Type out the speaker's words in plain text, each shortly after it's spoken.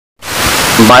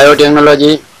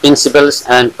Biotechnology principles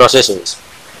and processes.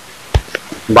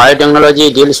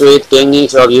 Biotechnology deals with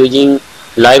techniques of using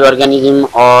live organism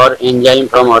or enzyme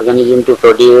from organism to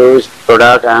produce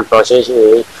product and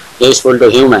processes useful to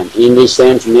human. In this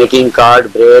sense, making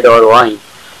curd, bread or wine,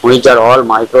 which are all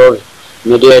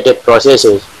microbe-mediated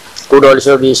processes, could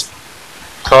also be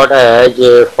thought as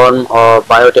a form of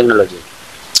biotechnology.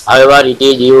 However, it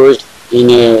is used in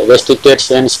a restricted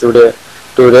sense today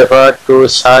to refer to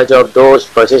such of those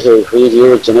processes which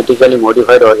use genetically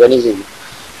modified organisms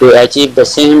to achieve the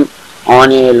same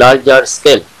on a larger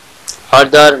scale.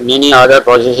 Further, many other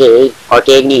processes or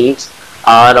techniques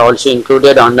are also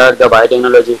included under the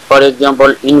biotechnology. For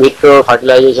example, in vitro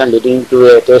fertilization leading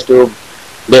to a test tube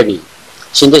baby,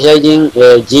 synthesizing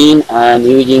a gene and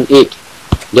using it,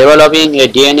 developing a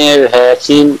DNA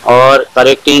vaccine or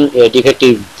correcting a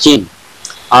defective gene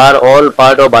are all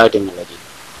part of biotechnology.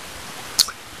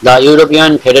 The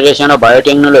European Federation of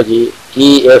Biotechnology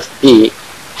 (EFB)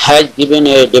 has given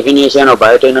a definition of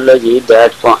biotechnology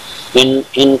that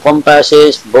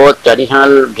encompasses both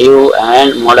traditional view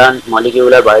and modern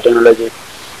molecular biotechnology.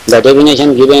 The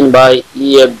definition given by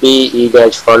EFB is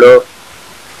as follows: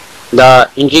 the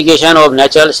integration of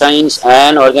natural science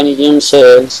and organism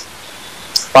cells,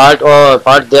 part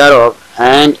thereof,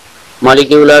 and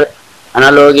molecular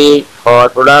analogy for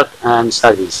product and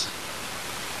service.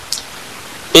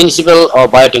 Principle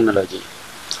of biotechnology.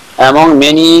 Among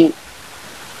many,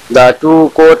 the two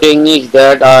core techniques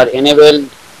that are enabled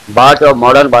part of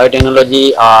modern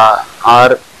biotechnology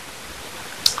are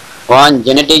one,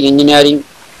 genetic engineering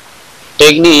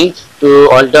technique to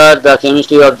alter the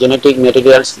chemistry of genetic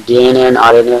materials, DNA and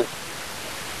RNA,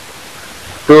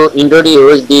 to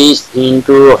introduce these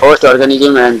into host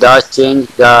organism and thus change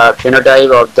the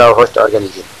phenotype of the host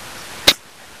organism.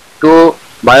 2.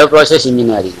 Bioprocess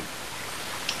engineering.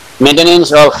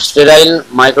 Maintenance of sterile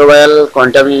microbial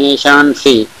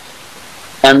contamination-free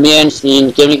ambience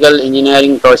in chemical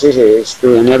engineering processes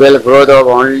to enable growth of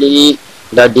only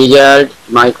the desired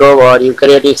microbe or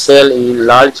eukaryotic cell in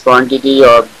large quantity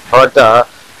for the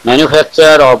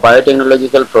manufacture of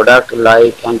biotechnological products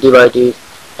like antibiotics,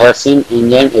 vaccine,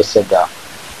 enzyme, etc.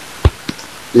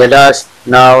 Let us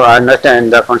now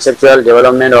understand the conceptual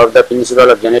development of the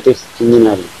principle of genetic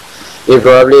engineering. We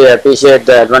probably appreciate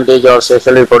the advantage of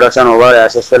sexual reproduction over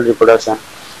asexual reproduction.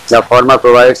 The former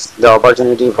provides the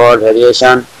opportunity for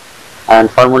variation and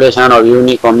formulation of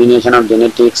unique combination of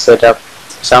genetic setup,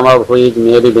 some of which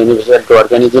may be beneficial to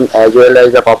organism as well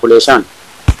as the population.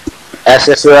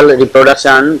 Asexual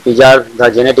reproduction preserves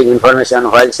the genetic information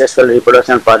while sexual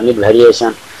reproduction permits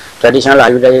variation. Traditional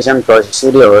hybridization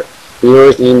procedure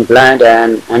used in plant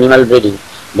and animal breeding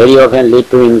very often lead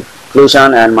to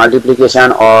inclusion and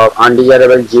multiplication of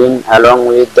undesirable gene along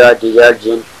with the desired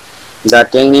gene. The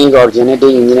technique of genetic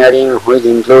engineering, which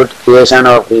include creation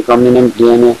of recombinant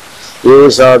DNA,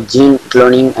 use of gene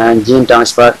cloning and gene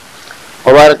transfer,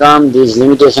 overcome this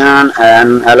limitation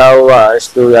and allow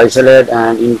us to isolate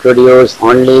and introduce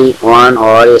only one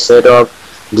or a set of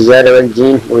desirable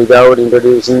gene without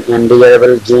introducing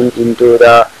undesirable gene into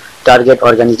the target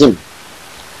organism.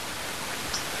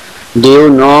 Do you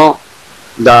know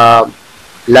the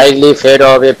likely fate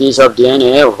of a piece of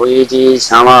DNA which is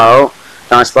somehow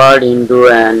transferred into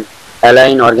an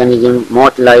alien organism?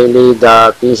 Most likely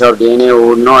the piece of DNA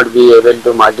would not be able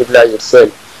to multiply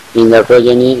itself in the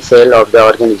progeny cell of the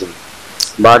organism.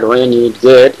 But when it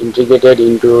gets integrated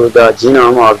into the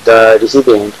genome of the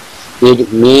recipient,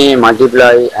 it may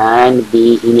multiply and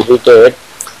be inherited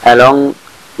along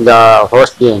the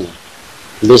host DNA.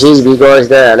 This is because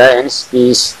the alien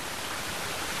piece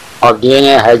of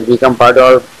DNA has become part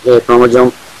of a chromosome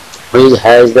which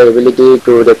has the ability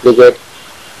to replicate.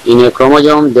 In a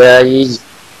chromosome, there is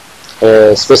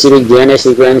a specific DNA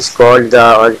sequence called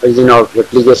the origin of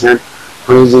replication,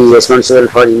 which is responsible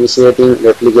for initiating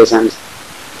replications.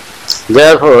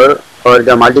 Therefore, for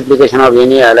the multiplication of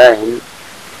any alien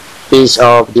piece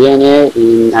of DNA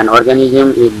in an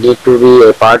organism, it needs to be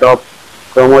a part of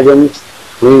chromosomes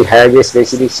which has a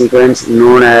specific sequence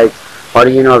known as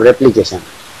origin of replication.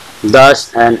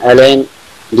 Thus, an alien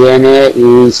DNA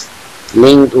is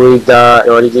linked with the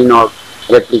origin of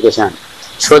replication,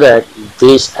 so that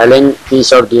this alien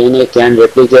piece of DNA can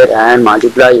replicate and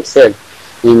multiply itself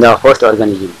in the host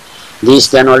organism. This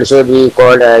can also be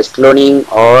called as cloning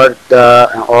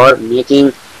or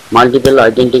making multiple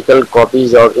identical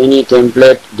copies of any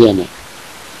template DNA.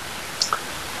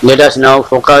 Let us now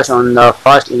focus on the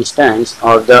first instance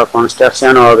of the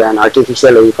construction of an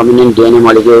artificial recombinant DNA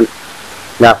molecule.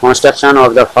 The construction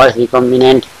of the first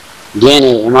recombinant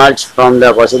DNA emerged from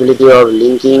the possibility of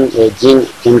linking a gene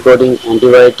encoding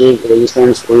antibiotic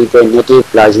resistance with a native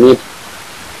plasmid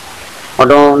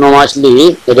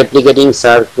autonomously replicating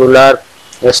circular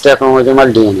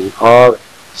extrachromosomal DNA of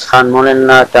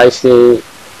Salmonella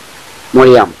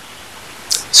typhimurium.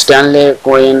 Stanley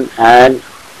Cohen and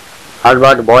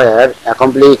Albert Boyer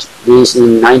accomplished this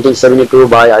in 1972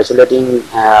 by isolating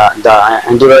the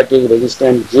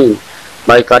antibiotic-resistant gene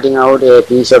by cutting out a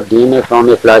piece of DNA from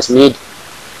a plasmid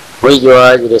which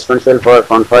was responsible for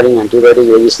conferring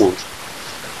antibiotic resistance.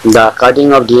 The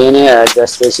cutting of DNA at the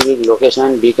specific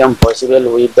location became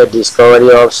possible with the discovery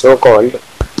of so-called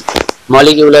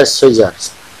molecular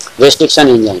scissors restriction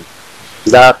enzyme.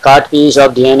 The cut piece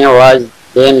of DNA was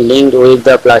then linked with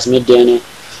the plasmid DNA.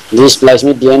 This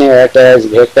plasmid DNA acts as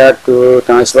vector to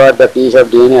transfer the piece of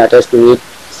DNA attached to it.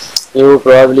 You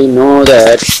probably know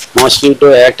that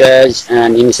mosquito act as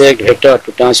an insect vector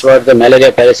to transfer the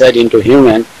malaria parasite into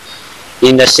human.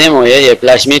 In the same way, a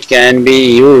plasmid can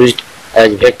be used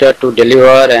as vector to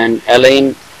deliver an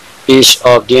alien piece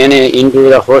of DNA into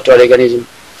the host organism.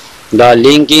 The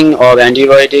linking of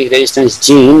antibiotic resistance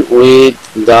gene with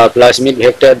the plasmid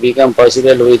vector became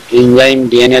possible with enzyme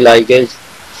DNA ligase,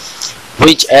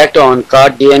 which act on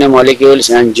cut DNA molecules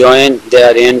and join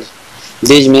their ends.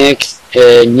 This makes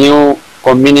a new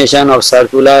combination of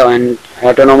circular and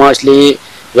autonomously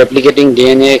replicating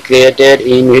DNA created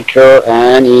in vitro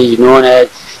and is known as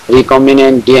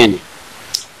recombinant DNA.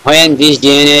 When this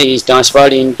DNA is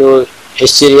transferred into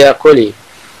Escherichia coli,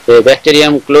 a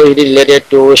bacterium closely related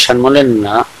to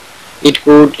Salmonella, it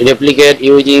could replicate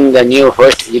using the new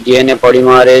host DNA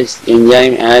polymerase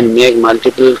enzyme and make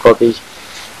multiple copies.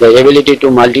 The ability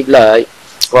to multiply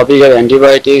copies of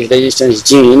antibiotic resistance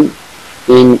gene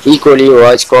in E. coli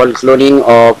was called cloning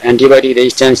of antibiotic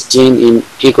resistance gene in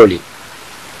E. coli.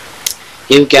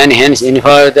 You can hence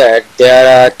infer that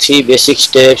there are three basic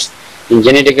steps in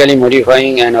genetically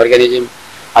modifying an organism: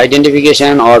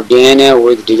 identification of DNA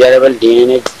with desirable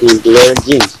DNA in desirable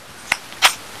genes,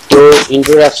 2.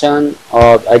 Introduction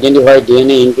of identified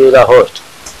DNA into the host,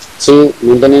 3.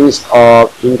 Maintenance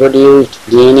of introduced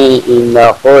DNA in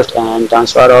the host and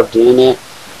transfer of DNA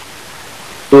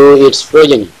to its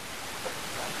progeny.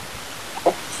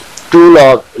 Tool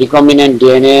of recombinant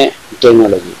DNA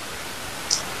technology.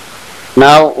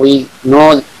 Now we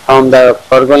know from the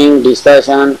foregoing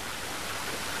discussion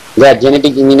that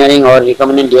genetic engineering or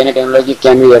recombinant DNA technology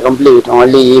can be accomplished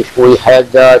only if we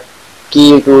have the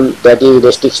key tool, that is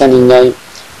restriction enzyme,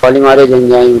 polymerase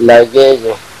enzyme,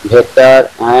 ligase, vector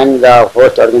and the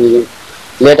host organism.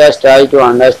 Let us try to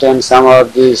understand some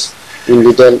of these in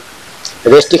detail.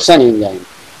 Restriction enzyme.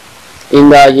 In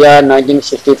the year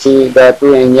 1963, the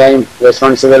two enzymes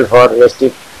responsible for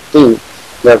restricting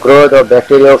the growth of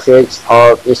bacteriophages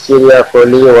of Escherichia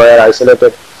coli were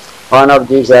isolated. One of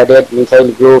these added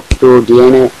methyl group to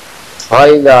DNA,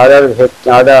 while the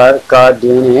other cut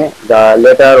DNA. The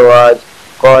latter was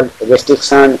called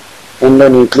restriction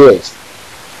endonuclease.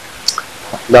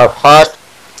 The first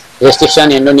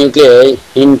restriction endonuclease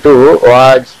into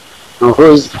was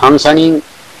whose functioning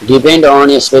depend on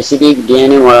a specific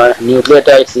DNA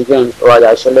nucleotide sequence was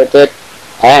isolated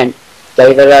and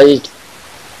characterized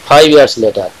 5 years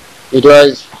later. It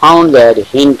was found that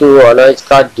HIN2 always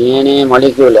cut DNA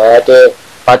molecule at a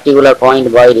particular point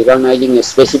by recognizing a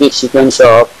specific sequence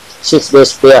of 6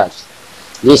 base pairs.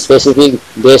 This specific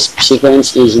base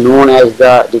sequence is known as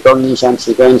the recognition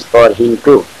sequence for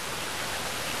HIN2.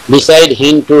 Besides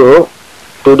HIN2,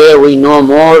 today we know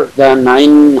more than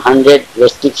 900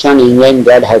 restriction enzymes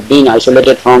that have been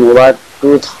isolated from over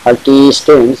 230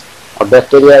 strains of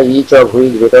bacteria, each of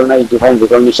which recognize different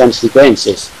recognition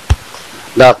sequences.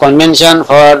 The convention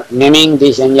for naming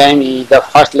this enzyme is the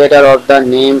first letter of the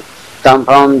name come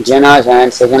from genus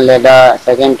and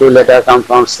second two letters come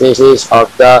from species of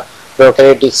the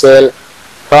prokaryotic cell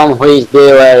from which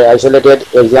they were isolated.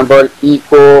 Example, E.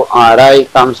 coli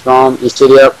comes from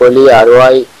Escherichia coli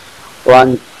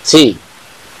RY13.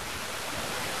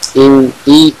 In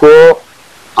E. coli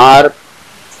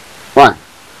R1,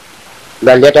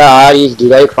 the letter R is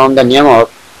derived from the name of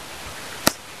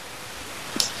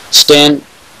strain.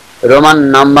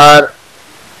 Roman number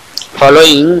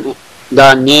following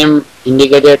the name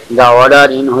indicated the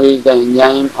order in which the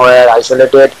enzymes were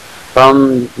isolated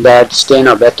from that strain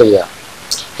of bacteria.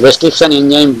 Restriction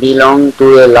enzymes belong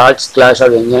to a large class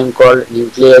of enzymes called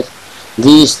nuclease.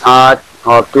 These are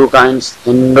of two kinds,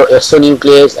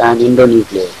 exonuclease and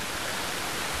endonuclease.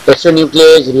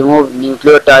 Exonuclease remove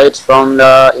nucleotides from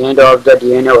the end of the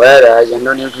DNA, whereas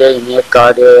endonuclease make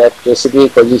cut at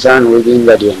specific position within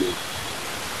the DNA.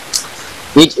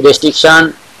 Each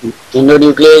restriction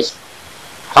endonuclease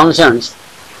functions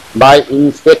by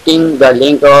inspecting the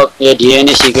length of a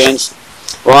DNA sequence.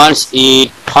 Once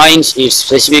it finds its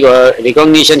specific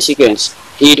recognition sequence,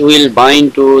 it will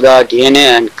bind to the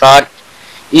DNA and cut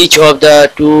each of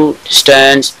the two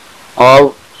strands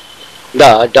of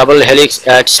the double helix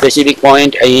at specific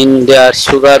point in their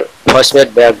sugar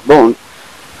phosphate backbone.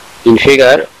 In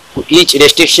figure, each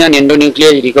restriction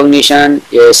endonuclease recognition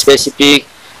a specific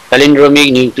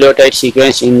palindromic nucleotide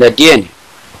sequence in the DNA.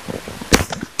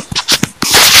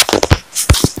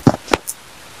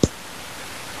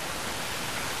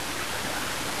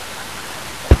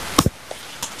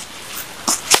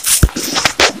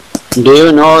 Do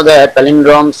you know that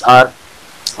palindromes are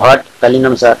what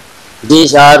palindromes are?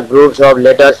 These are groups of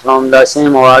letters from the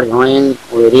same word when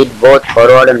we read both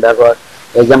forward and backward.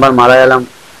 Example Malayalam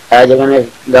has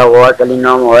against the word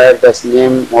palindrome where the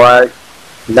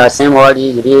same word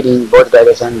is read in both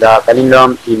directions. The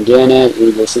palindrome in DNA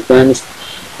is a sequence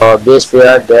of base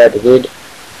pairs that read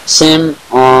same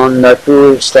on the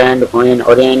two strands when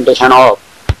orientation of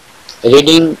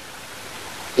reading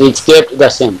is kept the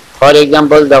same. For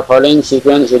example, the following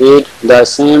sequence read the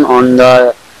same on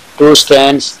the two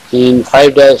strands in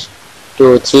 5'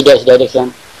 to 3'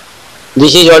 direction.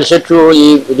 This is also true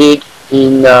if read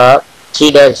in the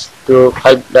 3' to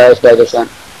 5' direction.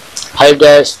 5'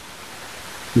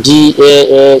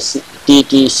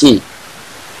 GAATTC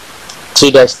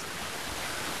 3'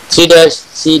 3'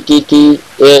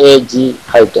 CTTAAG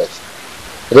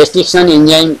 5'. Restriction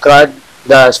enzyme cut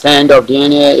the strand of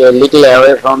DNA a little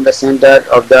away from the center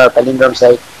of the palindrome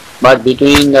site, but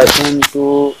between the same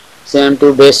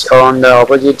two base on the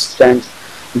opposite strands.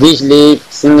 This leaves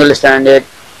single-stranded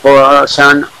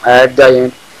portion at the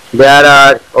end. There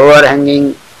are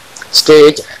overhanging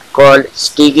stage called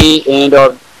sticky end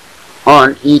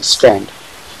on each strand.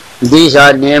 These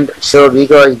are named so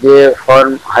because they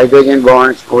form hydrogen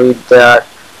bonds with their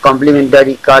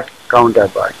complementary cut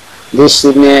counterpart. This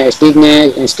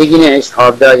stickiness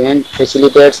of the end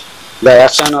facilitates the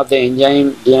action of the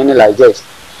enzyme DNA ligase.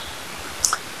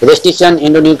 Restriction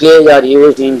endonucleases are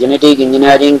used in genetic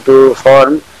engineering to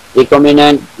form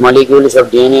recombinant molecules of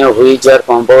DNA which are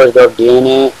composed of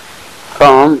DNA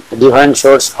from different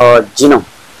sources or genome.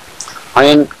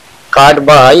 When cut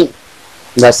by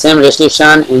the same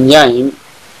restriction enzyme,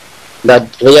 the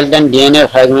resultant DNA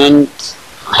fragments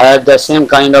have the same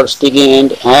kind of sticky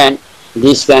end and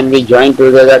these can be joined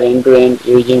together end to end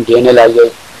using DNA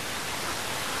ligase.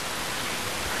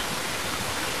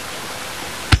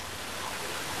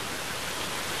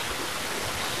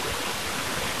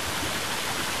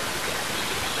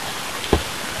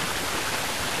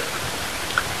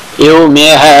 You may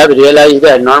have realized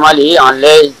that normally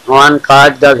unless one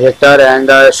cuts the vector and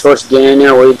the source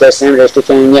DNA with the same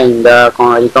restriction enzyme, the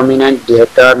recombinant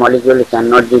vector molecule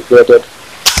cannot be created.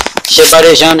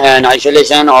 Separation and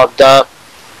isolation of the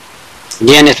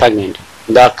DNA fragment.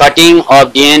 The cutting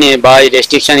of DNA by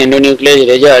restriction endonuclease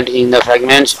result in the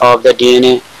fragments of the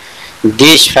DNA.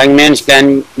 These fragments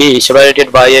can be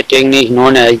separated by a technique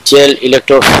known as gel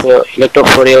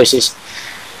electrophoresis.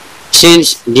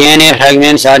 Since DNA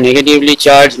fragments are negatively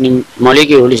charged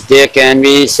molecules, they can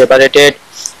be separated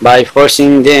by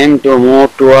forcing them to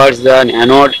move towards the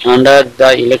anode under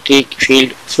the electric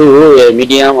field through a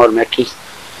medium or matrix.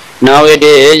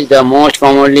 Nowadays, the most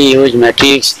commonly used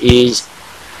matrix is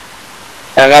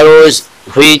agarose,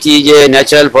 which is a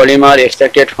natural polymer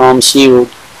extracted from seaweeds.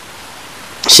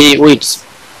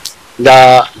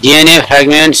 The DNA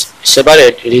fragments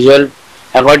separate resolve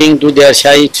according to their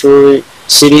size through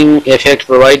sieving effect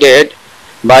provided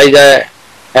by the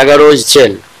agarose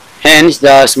gel. Hence,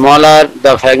 the smaller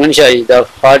the fragment size, the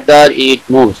further it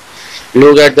moves.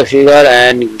 Look at the figure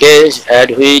and guess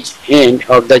at which end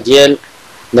of the gel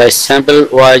the sample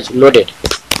was loaded.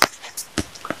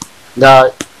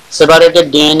 The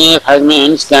separated DNA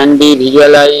fragments can be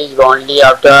visualized only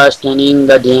after staining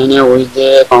the DNA with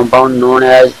a compound known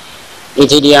as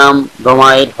ethidium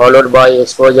bromide followed by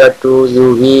exposure to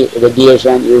UV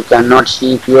radiation. You cannot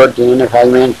see pure DNA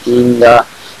fragments in the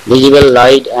visible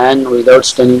light and without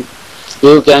staining.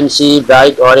 You can see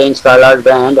bright orange colored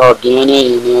band of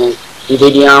DNA in a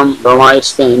ethidium bromide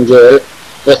stain gel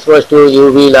exposed to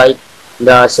UV light.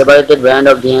 The separated band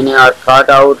of DNA are cut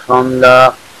out from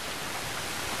the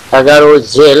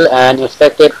agarose gel and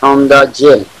extracted from the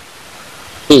gel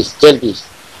piece.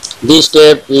 This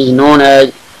step is known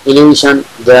as elution.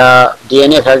 The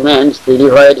DNA fragments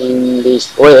purified in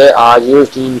this way are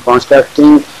used in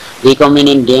constructing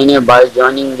recombinant DNA by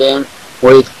joining them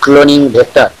with cloning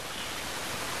vector.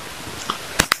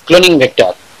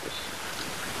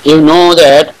 You know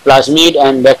that plasmid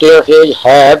and bacteriophage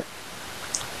have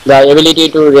the ability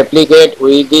to replicate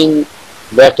within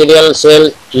bacterial cell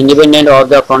independent of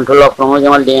the control of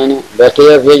chromosomal DNA.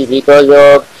 Bacteriophage, because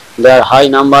of their high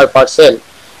number per cell,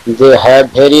 they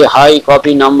have very high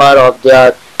copy number of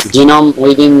their genome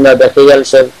within the bacterial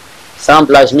cell. Some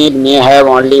plasmid may have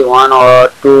only 1 or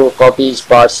 2 copies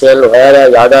per cell,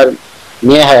 whereas other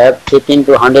may have 15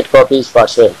 to 100 copies per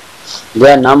cell.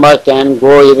 Their number can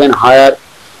go even higher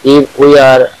if we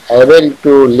are able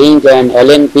to link an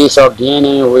alien piece of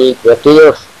DNA with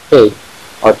bacteriophage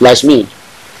or plasmid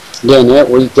DNA.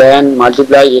 We can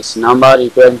multiply its number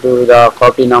equal to the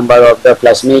copy number of the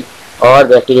plasmid or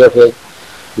bacteriophage.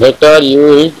 Vector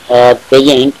used at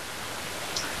present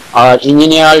are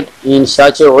engineered in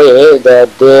such a way that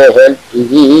they help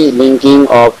easy linking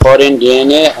of foreign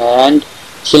DNA and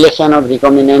selection of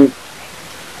recombinant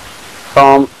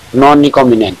from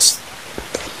non-recombinants.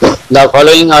 The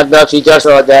following are the features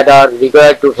that are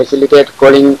required to facilitate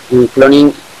cloning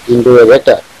into a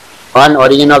vector. 1.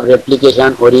 Origin of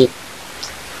replication.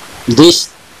 This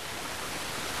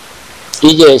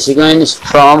is a sequence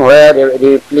from where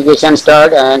replication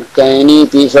starts, and any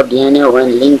piece of DNA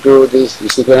when linked to these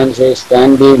sequences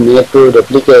can be made to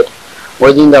replicate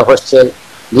within the host cell.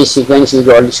 This sequence is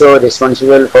also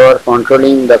responsible for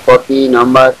controlling the copy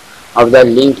number of the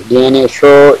linked DNA.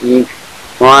 So if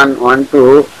one wants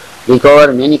to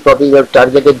recover many copies of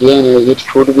targeted DNA, it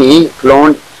should be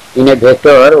cloned in a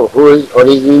vector whose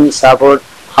origin supports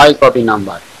high copy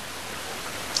number.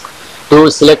 To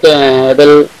select a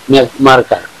able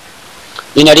marker.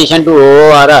 In addition to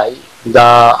ORI,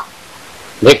 the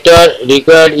vector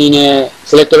required in a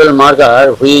selectable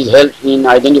marker which helps in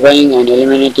identifying and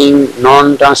eliminating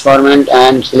non-transformant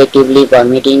and selectively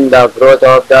permitting the growth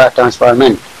of the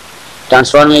transformant.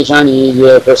 Transformation is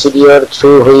a procedure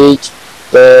through which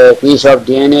a piece of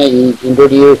DNA is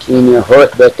introduced in a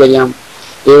host bacterium.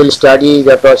 We will study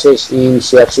the process in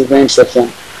subsequent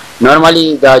section.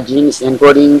 Normally, the genes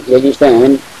encoding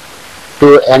resistance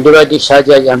to antibiotics such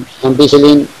as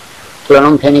ampicillin,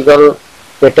 chloromphenical,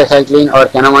 tetracycline or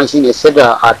kanamycin,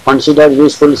 etc. are considered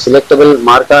useful selectable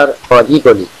marker for E.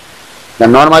 coli. The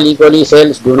normal E. coli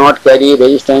cells do not carry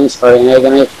resistance or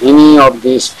against any of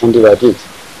these antibiotics.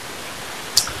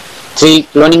 3.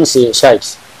 Cloning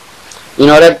sites. In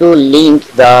order to link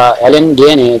the alien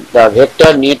DNA, the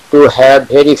vector needs to have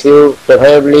very few,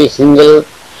 preferably single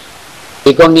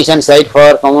recognition site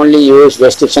for commonly used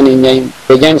restriction enzyme.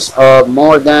 Presence of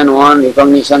more than one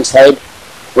recognition site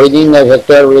within the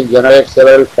vector will generate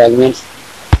several fragments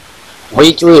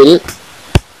which will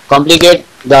complicate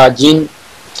the gene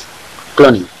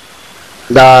cloning.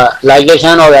 The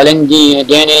ligation of alien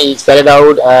DNA is carried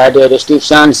out at a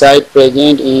restriction site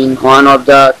present in one of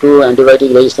the two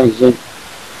antibiotic resistant genes.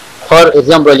 For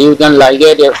example, you can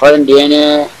ligate a foreign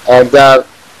DNA at the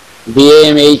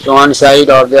BAMH1 site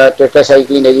of the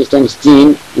tetracycline resistance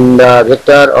gene in the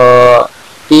vector or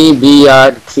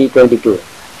TBR322.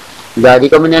 The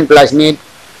recombinant plasmid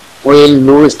will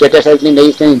lose tetracycline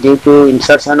resistance due to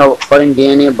insertion of foreign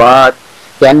DNA, but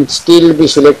can still be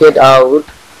selected out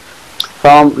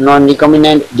from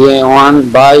non-recombinant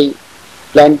DNA1 by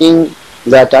planting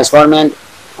the transformant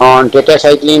on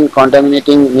tetracycline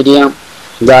contaminating medium.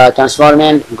 The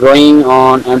transformant growing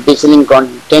on ampicillin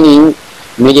containing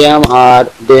medium are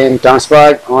then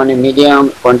transferred on a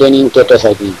medium containing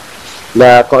tetracycline.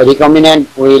 The recombinant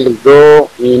will grow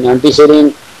in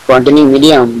ampicillin containing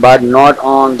medium but not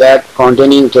on that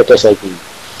containing tetracycline.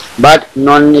 But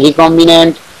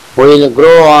non-recombinant will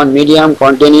grow on medium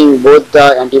containing both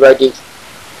the antibiotics.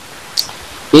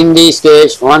 In this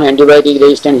case, one antibiotic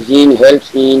resistant gene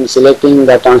helps in selecting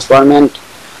the transformant,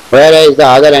 whereas the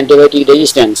other antibiotic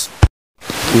resistance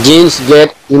genes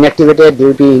get inactivated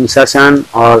due to insertion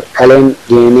of alien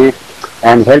DNA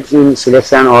and helps in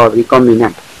selection of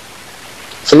recombinant.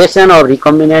 Selection of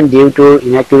recombinant due to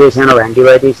inactivation of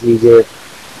antibiotics is a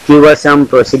cumbersome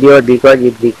procedure because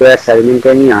it requires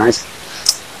simultaneous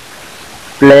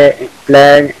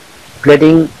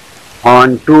plating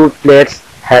on two plates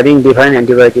having different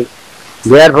antibiotics.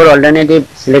 Therefore, alternative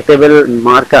selectable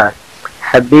markers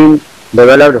have been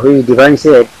developed which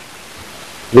differentiate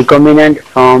recombinant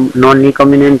from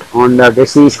non-recombinant on the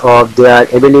basis of their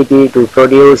ability to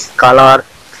produce color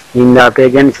in the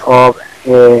presence of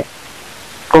a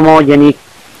chromogenic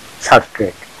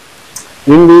substrate.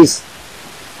 In this,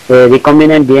 a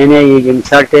recombinant DNA is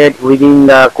inserted within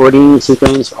the coding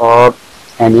sequence of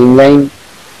an enzyme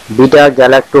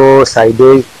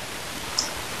beta-galactosidase.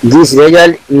 This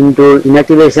results into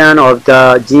inactivation of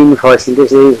the gene for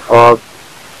synthesis of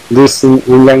this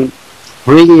enzyme,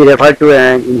 which is referred to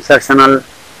as insertional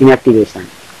inactivation.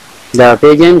 The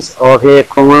presence of a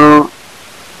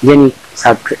genic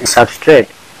substrate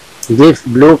gives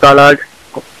blue-colored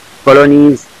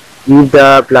colonies if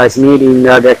the plasmid in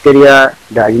the bacteria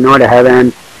does not have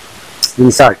an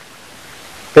insert.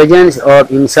 Presence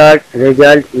of insert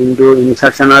results into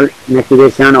insertional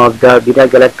inactivation of the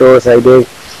beta-galactosidase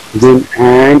gene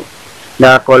and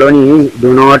the colonies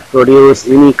do not produce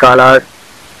any color.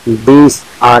 These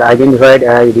are identified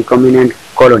as recombinant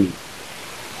colony.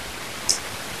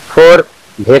 4.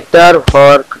 Vector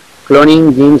for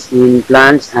cloning genes in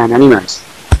plants and animals.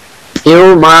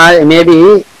 You may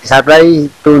be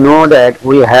surprised to know that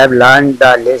we have learned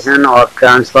the lesson of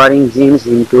transferring genes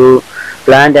into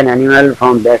plant and animal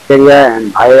from bacteria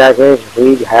and viruses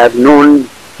which have known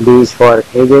this for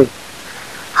ages.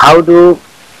 How to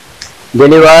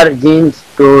deliver genes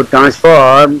to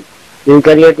transform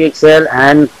eukaryotic cell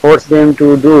and force them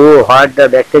to do what the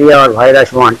bacteria or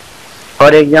virus want.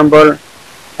 For example,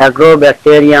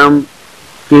 Agrobacterium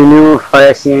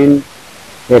pneumoniae,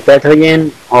 a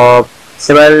pathogen of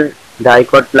several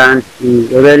dicot plants,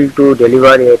 is able to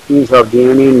deliver a piece of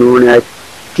DNA known as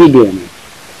tDNA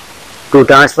to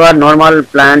transfer normal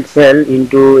plant cell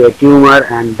into a tumor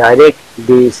and direct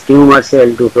this tumor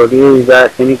cell to produce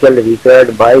the chemical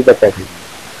required by the pathogen.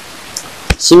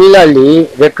 Similarly,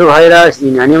 retrovirus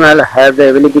in animal have the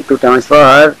ability to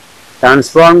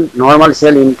transform normal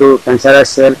cell into cancerous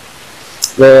cell.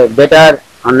 The better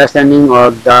understanding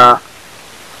of the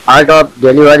art of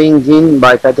delivering gene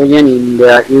by pathogen in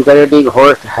the eukaryotic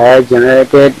host has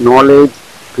generated knowledge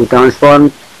to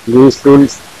transform these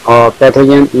tools of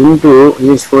pathogen into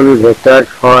useful vectors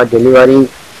for delivering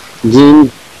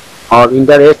genes of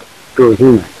interest to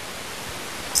humans.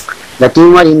 The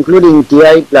tumor, including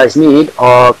TI plasmid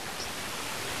of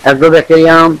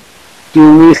Agrobacterium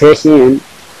tumefaciens,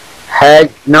 has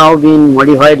now been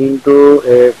modified into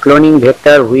a cloning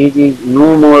vector which is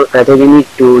no more pathogenic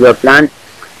to the plant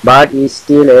but is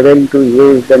still able to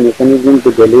use the mechanism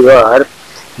to deliver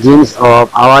genes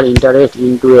of our interest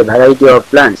into a variety of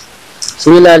plants.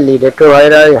 Similarly,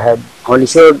 retrovirus have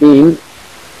also been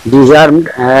disarmed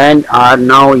and are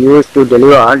now used to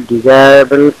deliver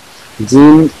desirable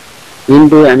genes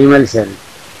into animal cells.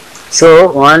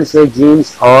 So, once a gene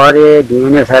or a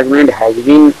DNA fragment has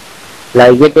been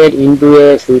ligated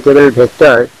into a suitable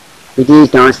vector, it is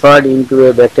transferred into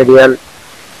a bacterial,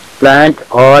 plant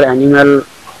or animal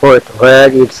host where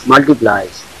it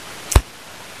multiplies.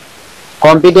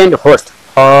 Competent host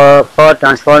for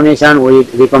transformation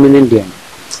with recombinant DNA.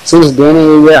 Since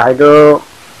DNA is a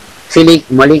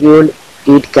hydrophilic molecule,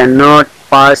 it cannot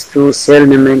pass through cell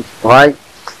membrane. Why?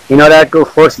 In order to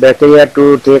force bacteria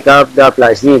to take up the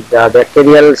plasmid, the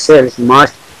bacterial cells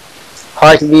must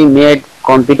first be made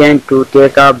competent to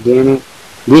take up DNA.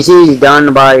 This is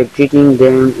done by treating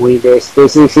them with a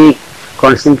specific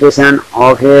concentration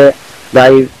of a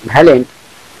divalent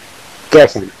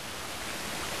cation,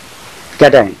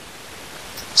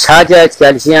 such as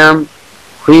calcium,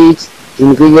 which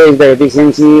increases the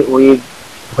efficiency with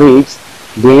which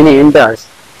DNA enters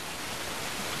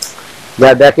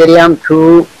the bacterium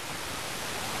through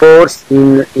pores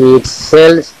in its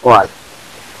cell's wall.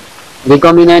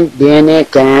 Recombinant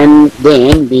DNA can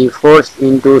then be forced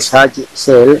into such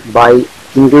cell by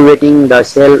incubating the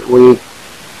cell with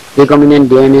recombinant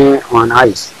DNA on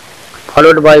ice,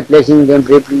 followed by placing them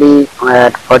briefly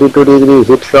at 42°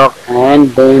 heat shock and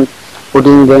then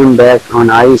putting them back on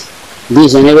ice.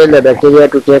 This enables the bacteria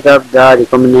to take up the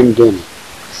recombinant DNA.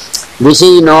 This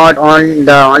is not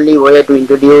the only way to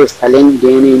introduce alien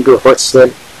DNA into host cell.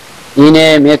 In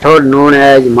a method known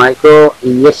as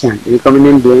microinjection,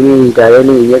 recombinant DNA is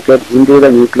directly injected into the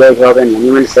nucleus of an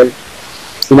animal cell.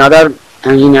 In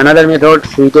another method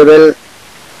suitable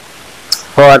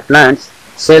for plants,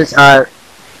 cells are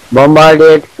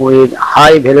bombarded with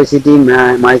high-velocity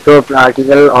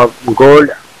microparticles of gold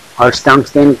or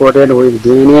tungsten coated with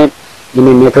DNA in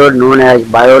a method known as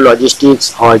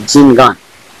biologistics or gene gun.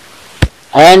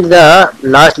 And the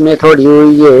last method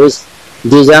uses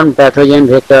disarmed pathogen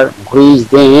vector, which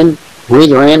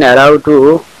when allowed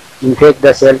to infect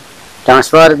the cell,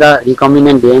 transfer the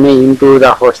recombinant DNA into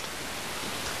the host.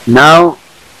 Now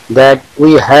that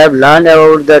we have learned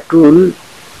about the tool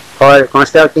for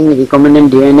constructing recombinant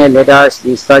DNA, let us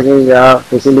discuss the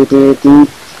facilitating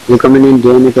recombinant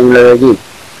DNA technology.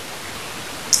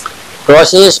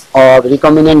 Process of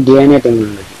recombinant DNA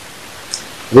technology.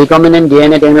 Recombinant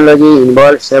DNA technology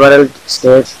involves several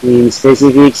steps in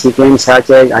specific sequence such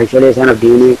as isolation of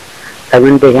DNA,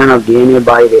 fragmentation of DNA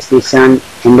by restriction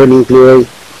endonuclease,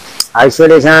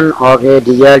 isolation of a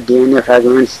desired DNA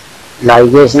fragments,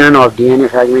 ligation of DNA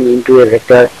fragment into a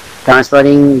vector,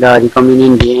 transferring the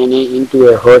recombinant DNA into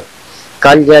a host,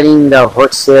 culturing the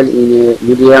host cell in a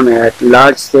medium at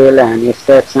large scale and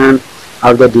extraction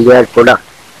of the desired product.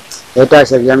 Let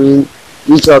us examine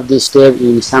each of these steps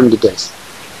in some details.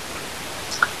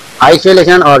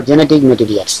 Isolation of genetic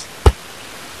materials.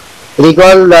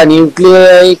 Recall the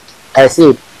nucleic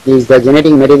acid is the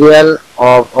genetic material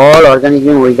of all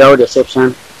organisms without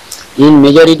exception. In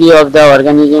majority of the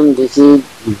organisms, this is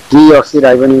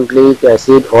deoxyribonucleic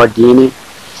acid or DNA.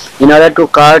 In order to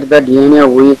cut the DNA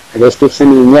with restriction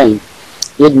enzyme,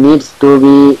 it needs to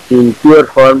be in pure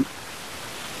form,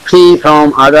 free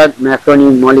from other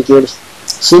macromolecules.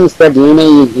 Since the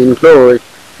DNA is enclosed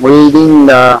within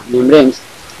the membranes,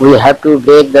 we have to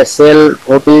break the cell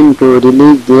open to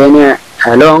release DNA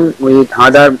along with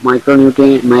other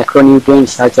macronutrients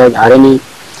such as RNA,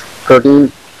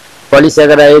 protein,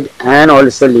 polysaccharide and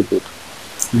also lipid.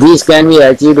 This can be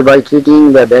achieved by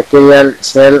treating the bacterial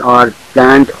cell or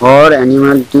plant or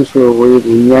animal tissue with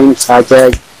enzymes such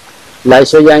as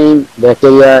lysozyme,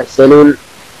 bacteria, cellulase,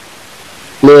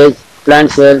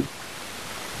 plant cell,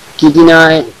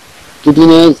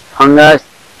 chitinase, fungus.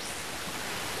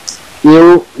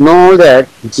 You know that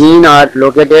genes are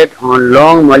located on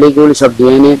long molecules of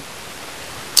DNA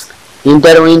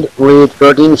intertwined with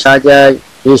proteins such as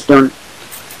histone.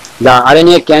 The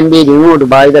RNA can be removed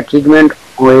by the treatment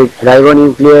with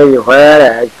ribonuclease,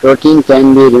 whereas protein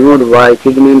can be removed by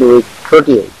treatment with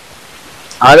protease.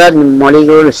 Other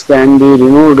molecules can be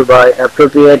removed by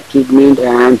appropriate treatment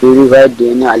and purified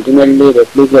DNA ultimately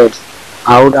replicates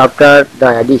out after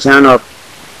the addition of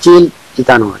chill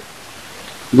ethanol.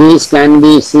 This can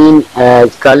be seen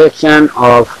as collection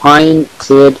of fine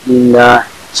thread in the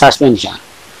suspension.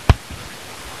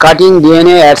 Cutting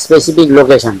DNA at specific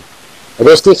location.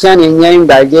 Restriction enzyme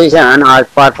digestion are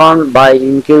performed by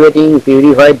incubating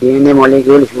purified DNA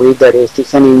molecules with the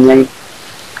restriction enzyme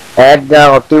at the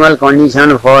optimal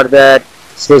condition for that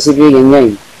specific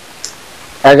enzyme.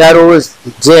 Agarose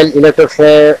gel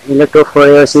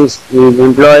electrophoresis is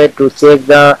employed to check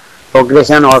the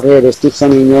progression of a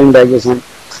restriction enzyme digestion.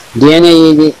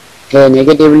 DNA is a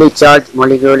negatively charged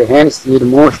molecule, hence it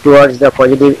moves towards the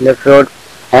positive electrode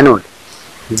anode.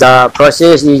 The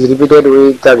process is repeated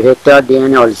with the vector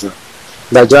DNA also.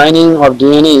 The joining of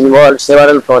DNA involves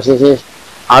several processes.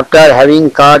 After having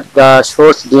cut the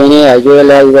source DNA as well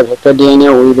as the vector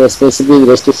DNA with a specific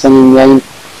restriction enzyme,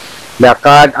 the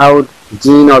cut out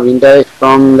gene of interest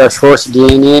from the source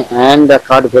DNA and the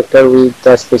cut vector with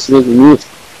the specific niche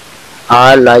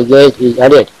or ligase is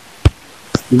added.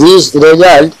 This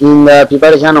results in the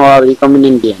preparation of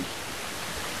recombinant DNA.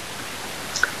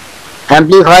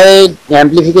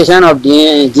 Amplification of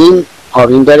DNA gene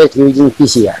of interest using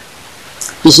PCR.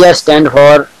 PCR stands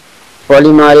for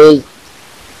polymerase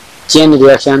chain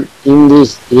reaction. In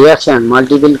this reaction,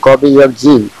 multiple copies of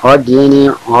gene or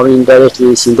DNA of interest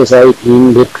is synthesized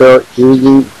in vitro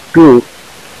using two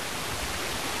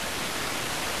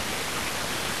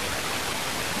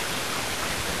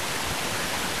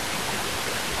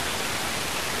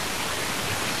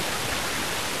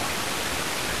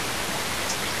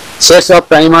sets of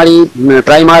primer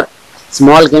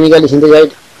small chemically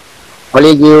synthesized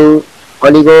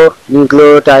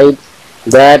oligonucleotides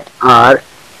that are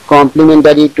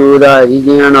complementary to the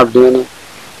region of DNA,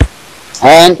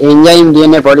 and enzyme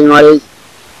DNA polymerase.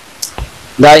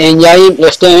 The enzyme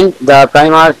extends the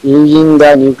primer using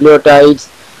the nucleotides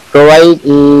provided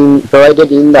in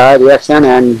the reaction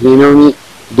and genomic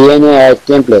DNA as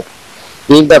template.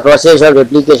 If the process of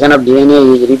replication of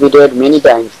DNA is repeated many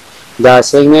times, the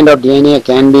segment of DNA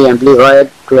can be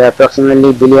amplified to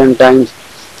approximately billion times,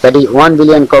 that is 1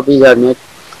 billion copies are made.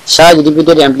 Such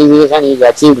repeated amplification is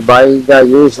achieved by the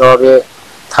use of a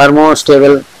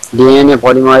thermostable DNA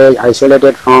polymerase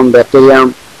isolated from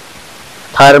bacterium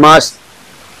Thermus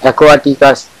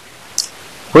aquaticus,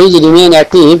 which remain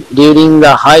active during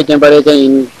the high temperature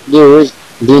induced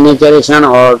denaturation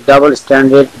of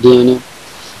double-stranded DNA.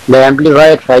 The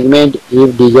amplified fragment,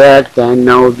 if desired, can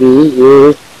now be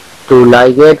used to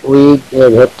ligate with a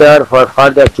vector for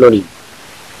further cloning.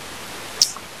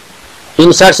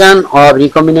 Insertion of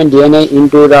recombinant DNA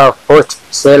into the host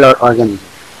cell or organism.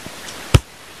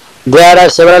 There are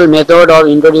several methods of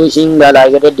introducing the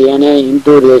ligated DNA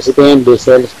into recipient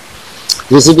cells.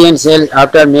 Recipient cells,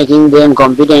 after making them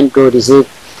competent to receive,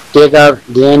 take up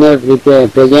DNA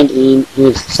present in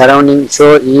its surroundings.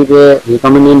 So, if a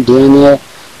recombinant DNA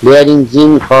bearing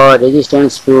gene for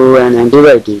resistance to an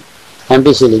antibiotic,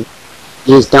 ampicillin,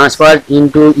 is transferred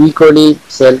into E. coli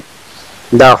cell,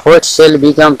 the host cell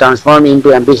becomes transformed into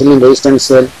ampicillin resistant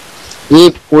cell.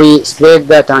 If we spread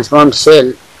the transformed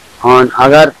cell on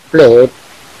agar plate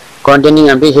containing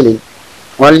ampicillin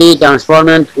only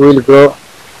transformant will grow,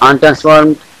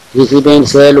 untransformed recipient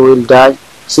cell will die,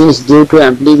 since due to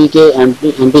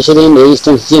ampicillin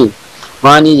resistance gene,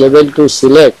 one is able to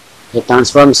select a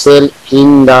transformed cell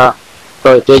in the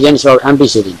presence of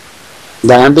ampicillin.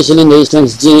 The ampicillin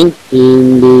resistance gene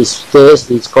in this case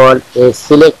is called a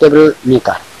selectable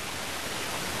maker.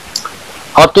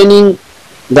 Obtaining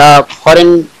the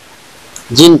foreign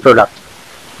gene product.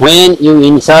 When you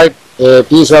insert a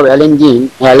piece of alien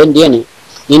DNA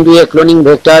into a cloning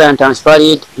vector and transfer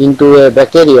it into a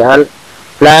bacterial,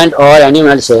 plant or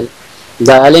animal cell,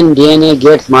 the alien DNA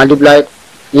gets multiplied.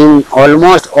 In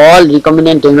almost all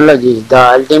recombinant technologies, the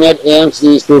ultimate aim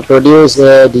is to produce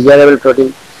a desirable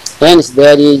protein. Hence,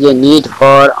 there is a need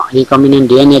for recombinant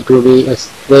DNA to be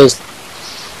expressed.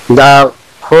 The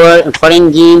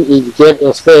foreign gene is get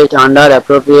expressed under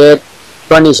appropriate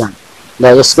conditions.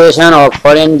 The expression of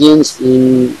foreign genes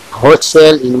in host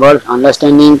cell involves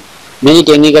understanding many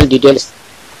technical details.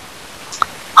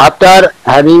 After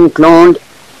having cloned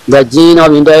the gene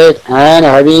of interest and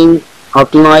having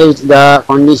optimized the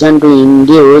condition to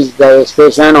induce the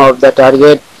expression of the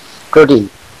target protein,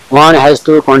 one has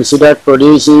to consider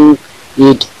producing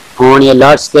it on a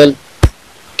large scale.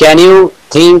 Can you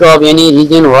think of any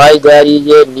reason why there is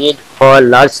a need for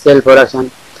large scale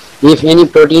production? If any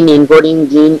protein encoding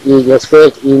gene is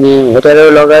expressed in a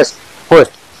heterologous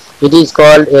host, it is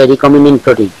called a recombinant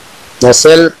protein. The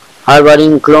cell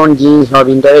harboring cloned genes of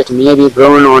interest may be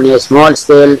grown on a small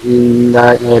scale in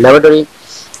the laboratory.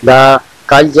 The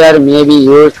culture may be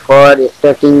used for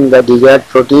extracting the desired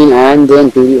protein and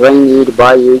then purifying it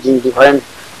by using different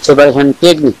separation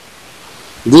techniques.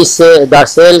 The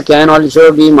cell can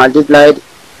also be multiplied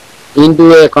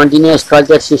into a continuous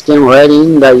culture system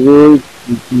wherein the used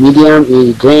medium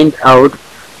is drained out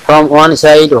from one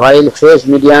side while fresh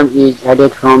medium is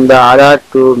added from the other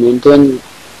to maintain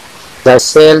the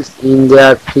cells in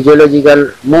their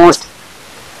physiological most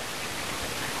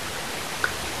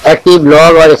active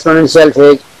log or exponential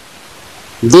phase.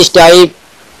 This type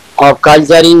of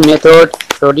culturing method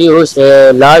produces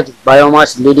a large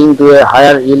biomass leading to a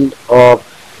higher yield of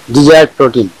desired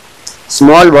protein.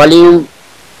 Small volume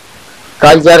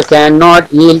culture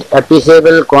cannot yield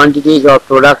appreciable quantities of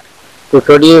product. To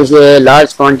produce a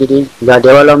large quantity, the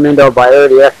development of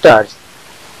bioreactors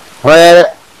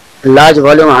where large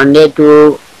volume 100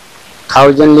 to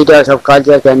 1000 liters of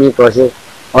culture can be processed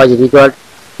was required.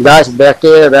 Thus,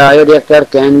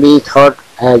 bioreactor can be thought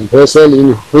as vessel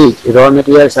in which raw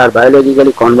materials are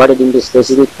biologically converted into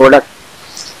specific product,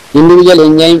 individual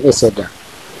enzyme, etc.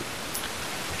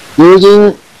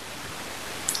 Using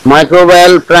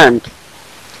microbial plant,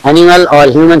 animal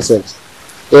or human cells,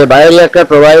 a bioreactor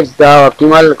provides the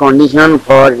optimal condition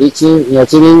for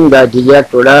achieving the desired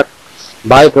product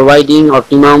by providing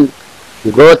optimum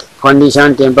growth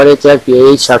condition, temperature,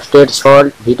 pH, substrate,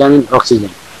 salt, vitamin,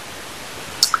 oxygen.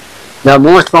 The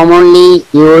most commonly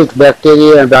used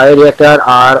bioreactors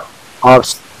are of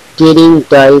stirring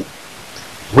type,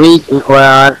 which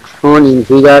were shown in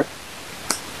figure.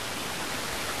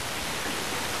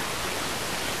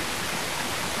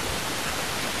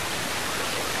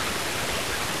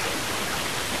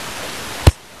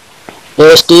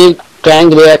 A steel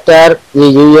tank reactor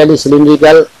is usually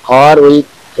cylindrical or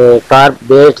with a curve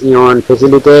based on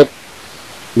facilitate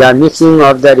the mixing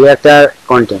of the reactor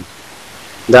content.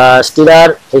 The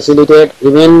stirrer facilitates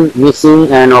even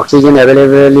mixing and oxygen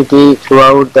availability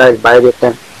throughout the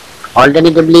bioreactor.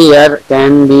 Alternatively, air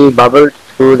can be bubbled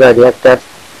through the reactor.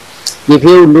 If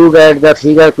you look at the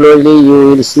figure closely, you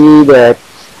will see that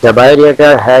the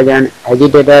bioreactor has an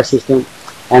agitator system,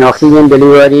 an oxygen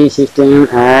delivery system,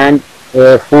 and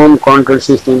a foam control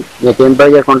system, a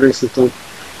temperature control system,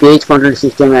 pH control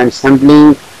system, and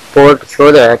sampling port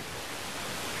so that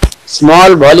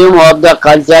small volume of the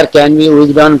culture can be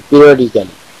withdrawn periodically.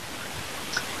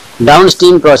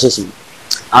 Downstream processing.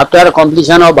 After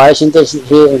completion of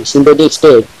biosynthetic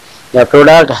stage, the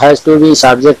product has to be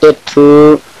subjected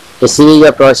to a series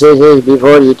of processes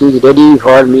before it is ready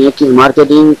for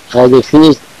marketing as a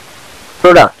finished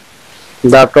product.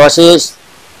 The process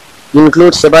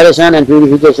includes separation and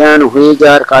purification, which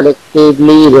are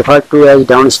collectively referred to as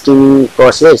downstream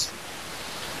process.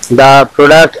 The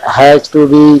product has to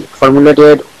be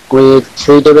formulated with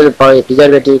suitable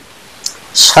preservative.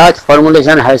 Such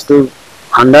formulation has to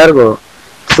undergo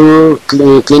through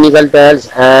clinical trials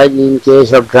as in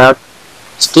case of drug.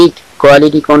 Strict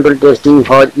quality control testing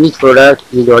for each product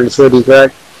is also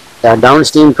required. The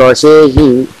downstream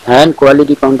processing and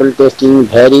quality control testing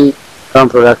vary from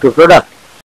product to product.